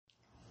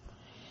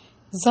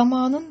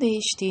Zamanın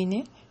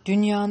değiştiğini,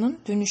 dünyanın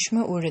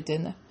dönüşüme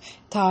uğradığını,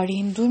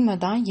 tarihin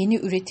durmadan yeni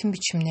üretim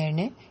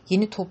biçimlerini,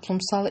 yeni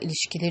toplumsal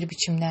ilişkileri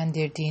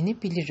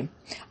biçimlendirdiğini bilirim.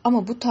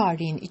 Ama bu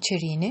tarihin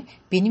içeriğini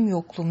benim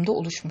yokluğumda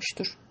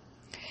oluşmuştur.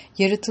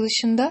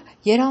 Yaratılışında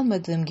yer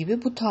almadığım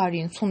gibi bu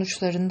tarihin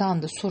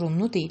sonuçlarından da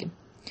sorumlu değilim.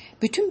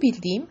 Bütün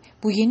bildiğim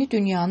bu yeni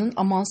dünyanın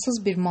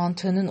amansız bir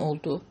mantığının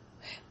olduğu,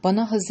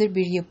 bana hazır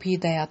bir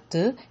yapıyı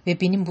dayattığı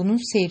ve benim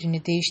bunun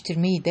seyrini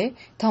değiştirmeyi de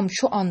tam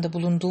şu anda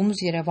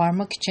bulunduğumuz yere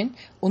varmak için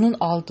onun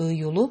aldığı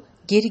yolu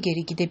geri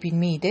geri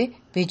gidebilmeyi de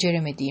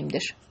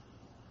beceremediğimdir.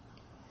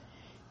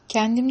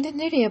 Kendimde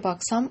nereye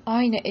baksam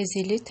aynı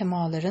ezeli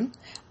temaların,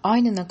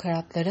 aynı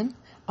nakaratların,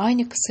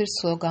 aynı kısır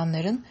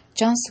sloganların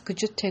can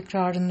sıkıcı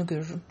tekrarını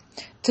görürüm.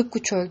 Tıpkı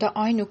çölde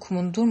aynı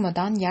kumun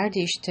durmadan yer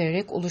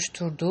değiştirerek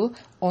oluşturduğu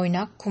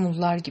oynak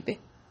kumullar gibi.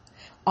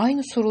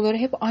 Aynı sorulara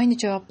hep aynı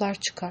cevaplar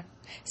çıkar.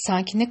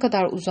 Sanki ne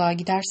kadar uzağa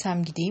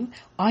gidersem gideyim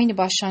aynı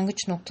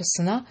başlangıç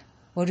noktasına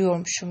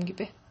varıyormuşum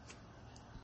gibi.